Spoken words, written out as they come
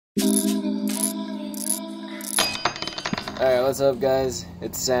Alright, what's up guys?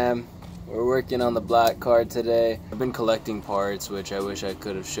 It's Sam. We're working on the black car today. I've been collecting parts, which I wish I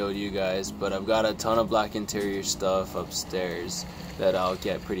could have showed you guys, but I've got a ton of black interior stuff upstairs that I'll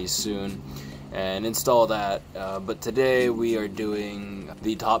get pretty soon and install that. But today we are doing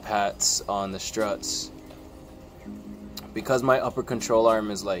the top hats on the struts. Because my upper control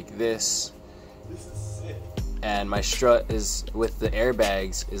arm is like this, and my strut is with the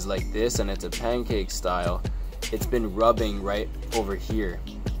airbags is like this, and it's a pancake style. It's been rubbing right over here,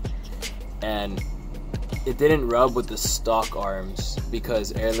 and it didn't rub with the stock arms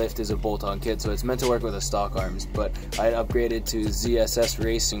because AirLift is a bolt-on kit, so it's meant to work with the stock arms. But I upgraded to ZSS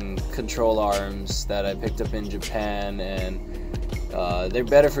Racing control arms that I picked up in Japan, and they're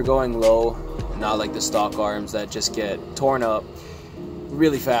better for going low, not like the stock arms that just get torn up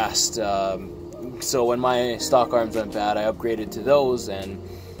really fast. So when my stock arms went bad, I upgraded to those, and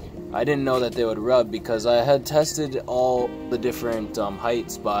I didn't know that they would rub because I had tested all the different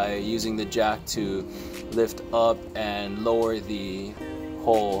heights by using the jack to lift up and lower the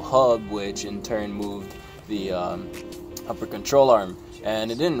whole hub, which in turn moved the upper control arm,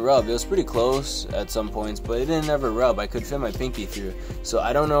 and it didn't rub. It was pretty close at some points, but it didn't ever rub. I could fit my pinky through, so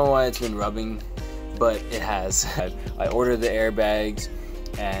I don't know why it's been rubbing, but it has. I ordered the airbags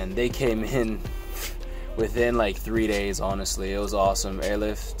and they came in within like 3 days. Honestly, it was awesome.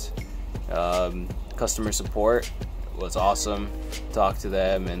 AirLift customer support was awesome. Talked to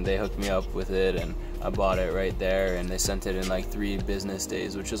them and they hooked me up with it, and I bought it right there, and they sent it in like 3 business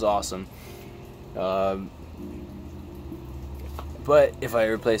days, which is awesome. But if I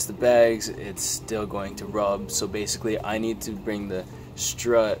replace the bags, it's still going to rub, so basically I need to bring the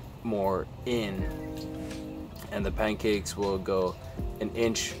strut more in, and the pancakes will go an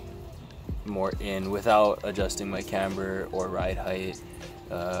inch more in without adjusting my camber or ride height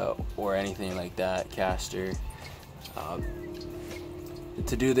or anything like that, caster.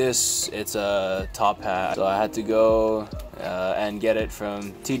 To do this, it's a top hat, so I had to go and get it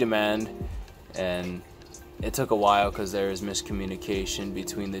from Tdemand, and it took a while because there was miscommunication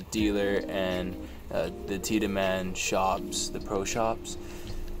between the dealer and the Tdemand shops, the pro shops,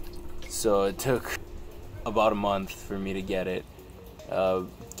 so it took about a month for me to get it.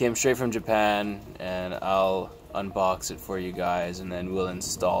 Came straight from Japan, and I'll unbox it for you guys, and then we'll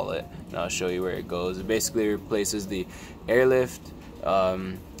install it, and I'll show you where it goes. It basically replaces the AirLift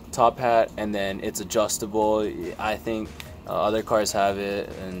top hat, and then it's adjustable. I think other cars have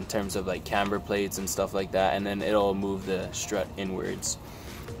it in terms of like camber plates and stuff like that, and then it'll move the strut inwards,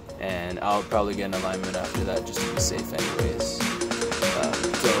 and I'll probably get an alignment after that just to be safe anyways.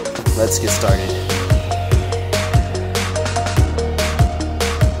 So let's get started.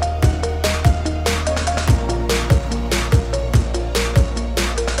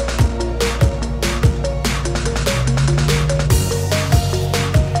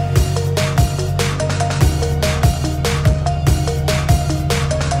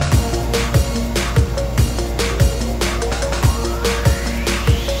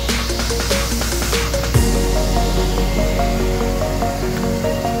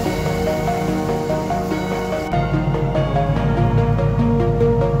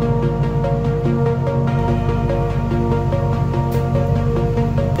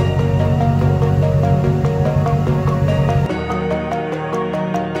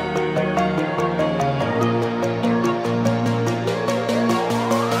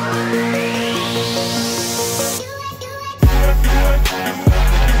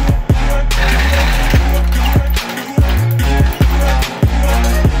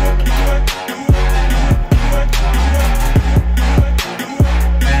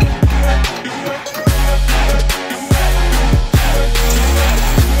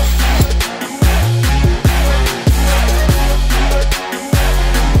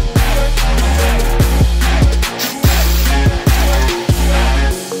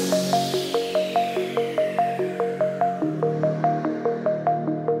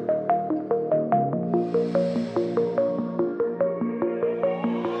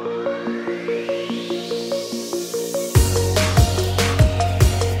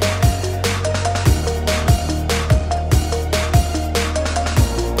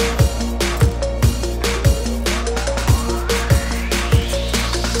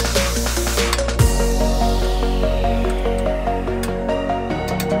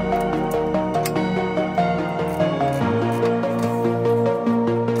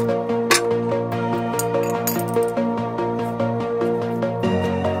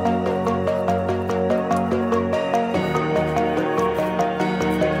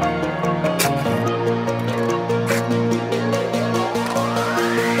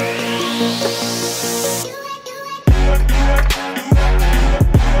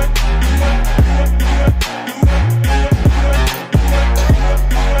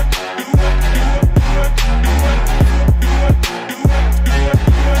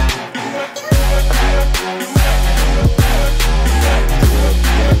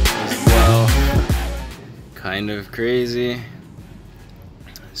 of crazy.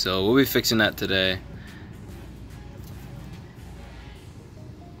 So we'll be fixing that today.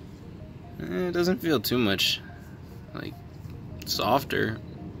 It doesn't feel too much like softer.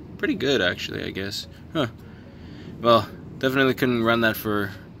 Pretty good actually, I guess. Huh. Well, definitely couldn't run that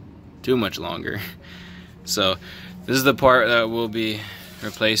for too much longer. So this is the part that we'll be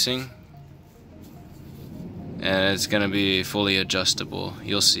replacing, and it's gonna be fully adjustable.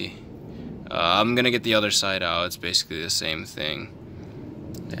 You'll see. I'm gonna get the other side out. It's basically the same thing,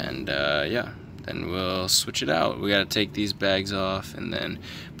 and yeah, then we'll switch it out. We gotta take these bags off and then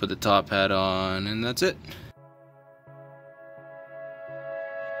put the top hat on, and that's it.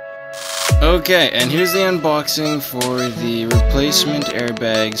 Okay, and here's the unboxing for the replacement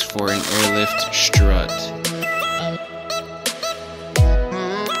airbags for an AirLift strut.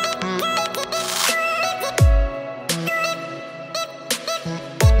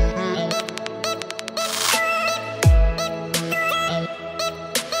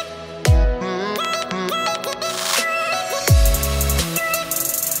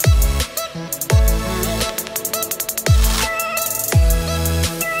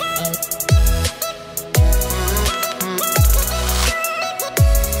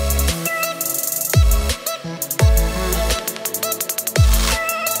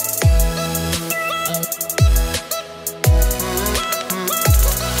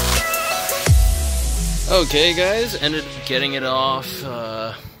 Okay guys, ended up getting it off.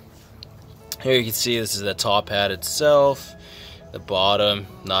 Here you can see this is the top hat itself. The bottom,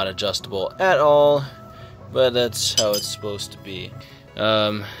 not adjustable at all, but that's how it's supposed to be.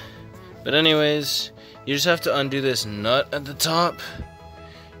 But anyways, you just have to undo this nut at the top,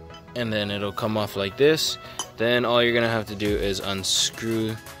 and then it'll come off like this. Then all you're gonna have to do is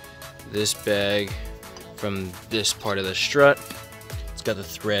unscrew this bag from this part of the strut. It's got the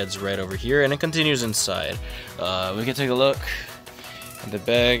threads right over here, and it continues inside. We can take a look at the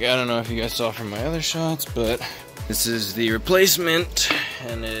bag. I don't know if you guys saw from my other shots, but this is the replacement,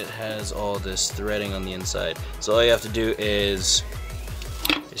 and it has all this threading on the inside. So all you have to do is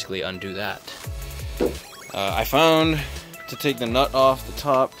basically undo that. I found to take the nut off the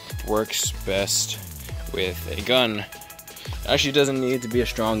top works best with a gun. Actually, doesn't need to be a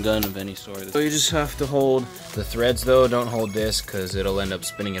strong gun of any sort. So you just have to hold the threads though. Don't hold this because it'll end up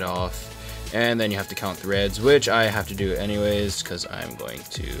spinning it off. And then you have to count threads, which I have to do anyways because I'm going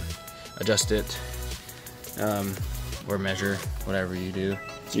to adjust it or measure, whatever you do.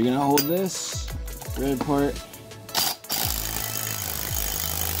 So you're gonna hold this thread part.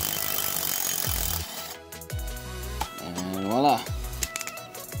 And voila.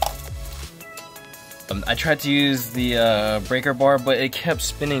 I tried to use the breaker bar, but it kept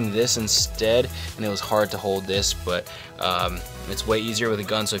spinning this instead, and it was hard to hold this, but it's way easier with a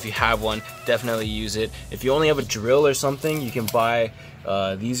gun, so if you have one, definitely use it. If you only have a drill or something, you can buy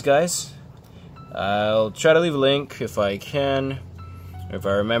these guys. I'll try to leave a link if I can, if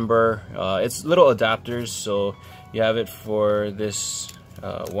I remember. It's little adapters, so you have it for this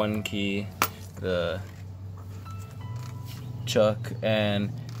one key, the chuck,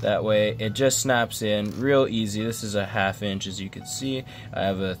 and that way it just snaps in real easy. This is a 1/2 inch, as you can see. I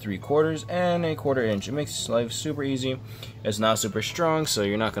have a 3/4 and a 1/4 inch. It makes life super easy. It's not super strong, so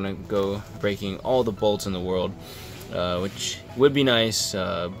you're not gonna go breaking all the bolts in the world, which would be nice,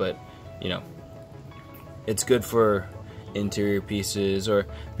 but you know, it's good for interior pieces or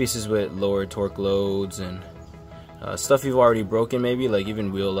pieces with lower torque loads and stuff you've already broken, maybe like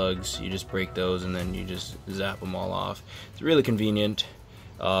even wheel lugs. You just break those and then you just zap them all off. It's really convenient.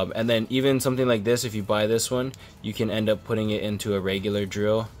 And then even something like this, if you buy this one, you can end up putting it into a regular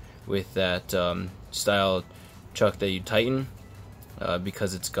drill with that style chuck that you tighten,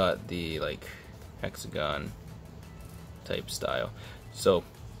 because it's got the like hexagon type style. So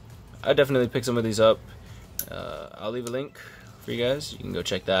I definitely pick some of these up. I'll leave a link for you guys. You can go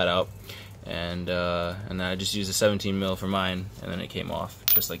check that out. And then I just used a 17 mil for mine, and then it came off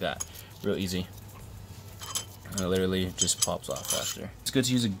just like that, real easy. It literally just pops off faster. It's good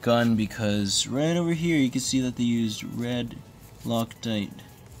to use a gun because right over here you can see that they used red Loctite.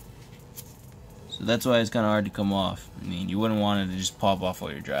 So that's why it's kind of hard to come off. I mean, you wouldn't want it to just pop off while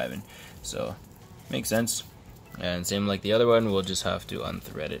you're driving. So, makes sense. And same like the other one, we'll just have to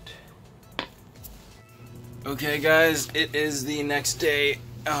unthread it. Okay guys, it is the next day.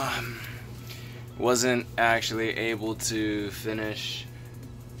 Wasn't actually able to finish.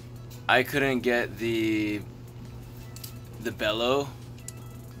 I couldn't get the bellow,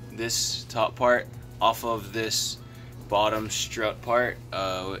 this top part, off of this bottom strut part,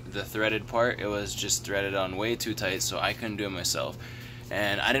 the threaded part. It was just threaded on way too tight, so I couldn't do it myself.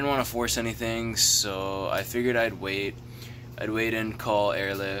 and I didn't want to force anything, so I figured I'd wait and call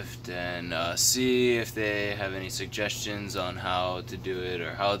AirLift and see if they have any suggestions on how to do it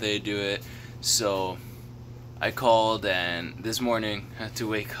or how they do it. So I called, and this morning I had to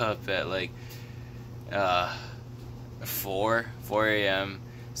wake up at like 4 a.m.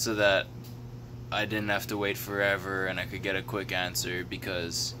 so that I didn't have to wait forever and I could get a quick answer,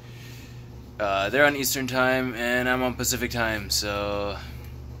 because they're on Eastern time and I'm on Pacific time, so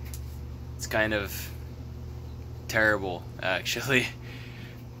it's kind of terrible actually.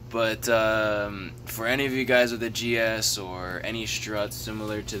 But for any of you guys with a GS or any strut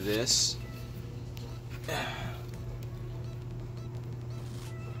similar to this,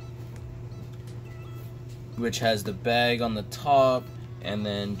 which has the bag on the top and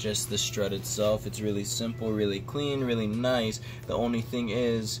then just the strut itself, it's really simple, really clean, really nice. The only thing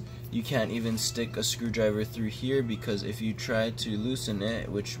is, you can't even stick a screwdriver through here, because if you try to loosen it,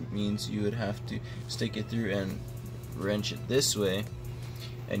 which means you would have to stick it through and wrench it this way,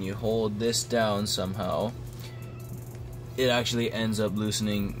 and you hold this down somehow, it actually ends up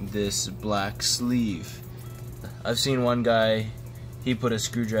loosening this black sleeve. I've seen one guy, he put a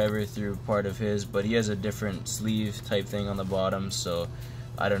screwdriver through part of his, but he has a different sleeve type thing on the bottom, so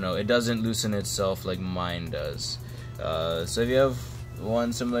I don't know, it doesn't loosen itself like mine does. So if you have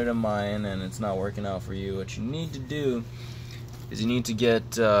one similar to mine and it's not working out for you, what you need to do is you need to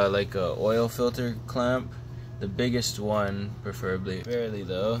get like a oil filter clamp, the biggest one preferably. Barely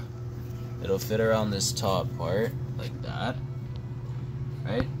though, it'll fit around this top part like that,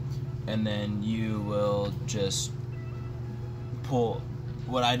 right? And then you will just pull.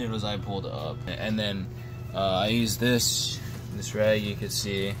 What I did was I pulled up, and then I used this rag. You can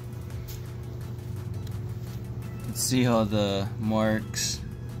see all the marks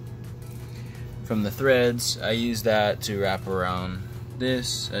from the threads. I used that to wrap around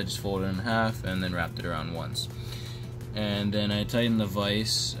this. I just folded it in half and then wrapped it around once, and then I tightened the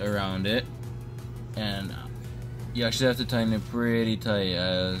vise around it, and you actually have to tighten it pretty tight.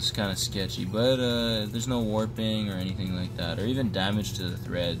 It's kind of sketchy, but there's no warping or anything like that, or even damage to the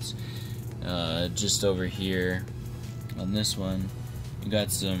threads. Just over here on this one, you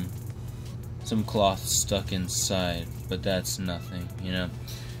got some cloth stuck inside, but that's nothing, you know.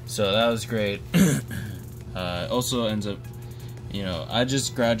 So that was great. Also ends up, you know, I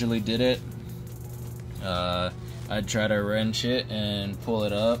just gradually did it. I'd try to wrench it and pull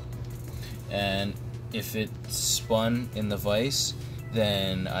it up, and if it spun in the vise,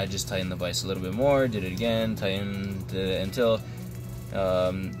 then I just tightened the vise a little bit more, did it again, tightened it until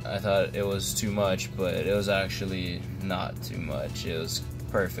I thought it was too much, but it was actually not too much. It was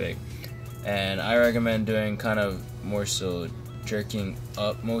perfect. And I recommend doing kind of more so jerking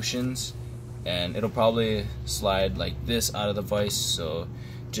up motions, and it'll probably slide like this out of the vise, so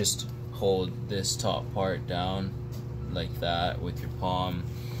just hold this top part down like that with your palm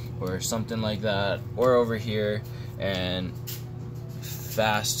or something like that, or over here, and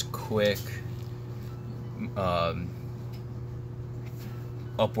fast, quick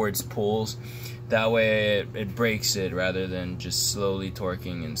upwards pulls. That way it breaks it rather than just slowly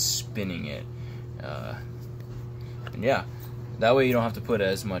torquing and spinning it. And yeah, that way you don't have to put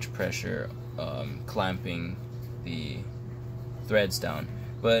as much pressure clamping the threads down.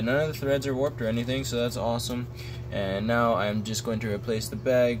 But none of the threads are warped or anything, so that's awesome. And now I'm just going to replace the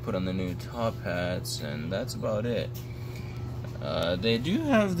bag, put on the new top hats, and that's about it. They do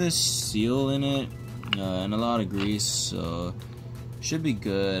have this seal in it and a lot of grease, so should be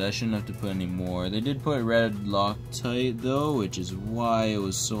good. I shouldn't have to put any more. They did put red Loctite though, which is why it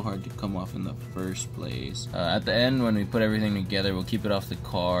was so hard to come off in the first place. At the end, when we put everything together, we'll keep it off the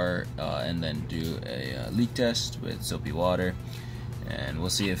car and then do a leak test with soapy water, and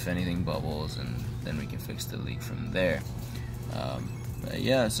we'll see if anything bubbles, and then we can fix the leak from there. But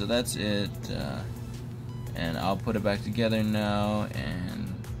yeah, so that's it, and I'll put it back together now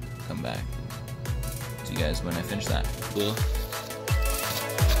and come back to you guys when I finish that. Cool.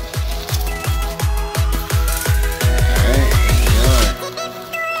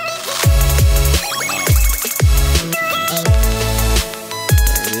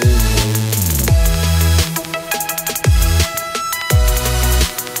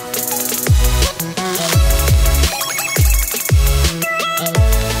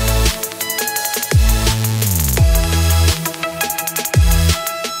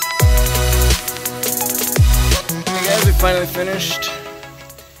 Finally finished.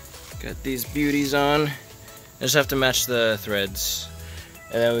 Got these beauties on. I just have to match the threads,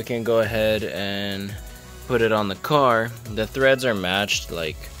 and then we can go ahead and put it on the car. The threads are matched,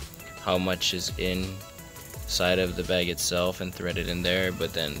 like how much is in side of the bag itself and threaded in there,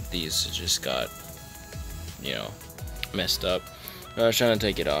 but then these just got, you know, messed up. I was trying to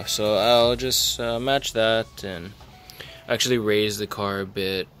take it off, so I'll just match that and actually raise the car a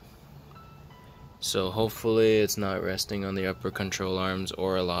bit, so hopefully it's not resting on the upper control arms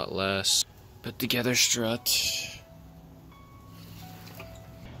or a lot less. Put together strut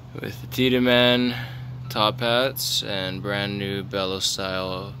with the Tdemand top hats and brand new bellow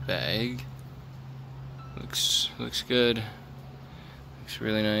style bag. Looks good. Looks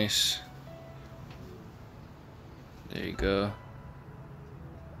really nice. There you go.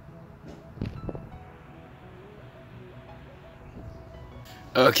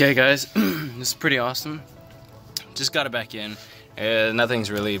 Okay guys, this is pretty awesome. Just got it back in. Nothing's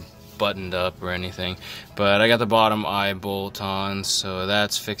really buttoned up or anything, but I got the bottom eye bolt on, so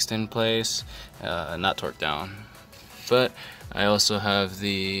that's fixed in place, not torqued down. But I also have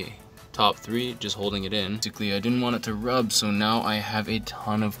the top three just holding it in. Basically, I didn't want it to rub, so now I have a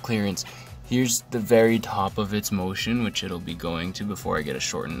ton of clearance. Here's the very top of its motion, which it'll be going to before I get a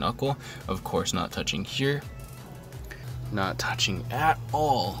shortened knuckle. Of course, not touching here. Not touching at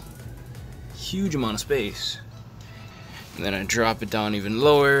all. Huge amount of space. And then I drop it down even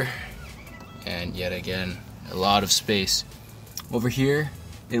lower, and yet again, a lot of space. Over here,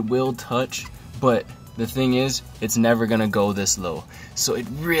 it will touch, but the thing is, it's never gonna go this low. So it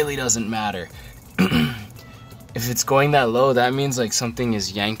really doesn't matter. If it's going that low, that means like something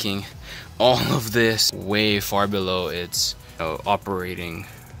is yanking all of this way far below its, you know, operating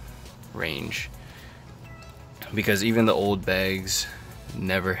range. Because even the old bags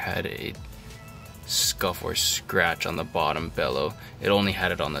never had a scuff or scratch on the bottom bellow. It only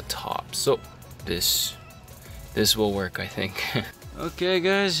had it on the top. So this will work, I think. Okay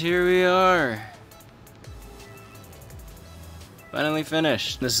guys, here we are. Finally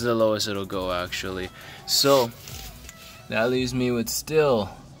finished. This is the lowest it'll go actually. So that leaves me with still,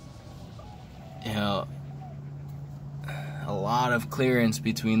 you know, a lot of clearance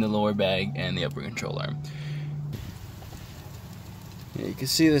between the lower bag and the upper control arm. Yeah, you can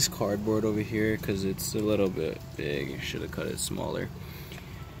see this cardboard over here because it's a little bit big. I should have cut it smaller.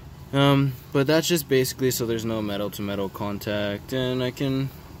 But that's just basically so there's no metal to metal contact, and I can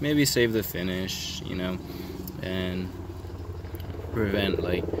maybe save the finish, you know, and prevent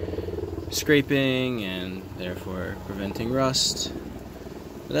like scraping and therefore preventing rust.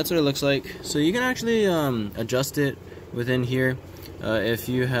 But that's what it looks like. So you can actually adjust it within here if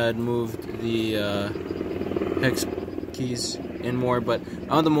you had moved the hex keys in more, but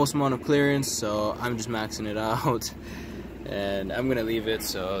I want the most amount of clearance, so I'm just maxing it out, and I'm gonna leave it,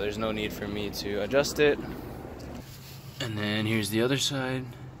 so there's no need for me to adjust it. And then here's the other side,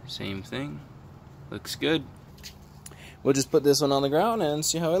 same thing, looks good. We'll just put this one on the ground and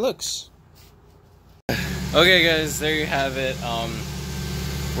see how it looks. Okay guys, there you have it.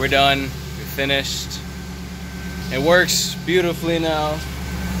 We're done, we finished. It works beautifully now.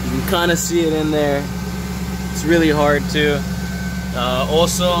 You can kind of see it in there. It's really hard too.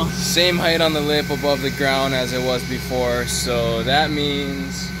 Also, same height on the lip above the ground as it was before, so that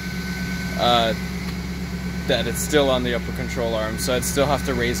means that it's still on the upper control arm, so I'd still have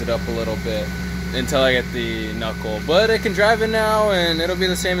to raise it up a little bit until I get the knuckle. But I can drive it now and it'll be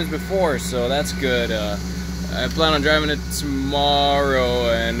the same as before, so that's good. I plan on driving it tomorrow,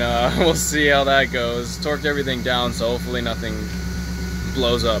 and we'll see how that goes. Torqued everything down, so hopefully nothing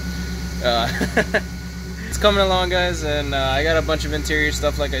blows up. It's coming along, guys, and I got a bunch of interior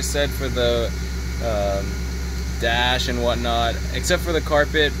stuff, like I said, for the dash and whatnot, except for the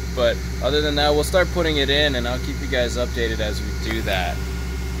carpet. But other than that, we'll start putting it in, and I'll keep you guys updated as we do that.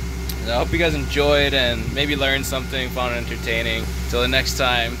 And I hope you guys enjoyed and maybe learned something, found it entertaining. Till the next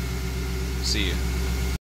time, see you.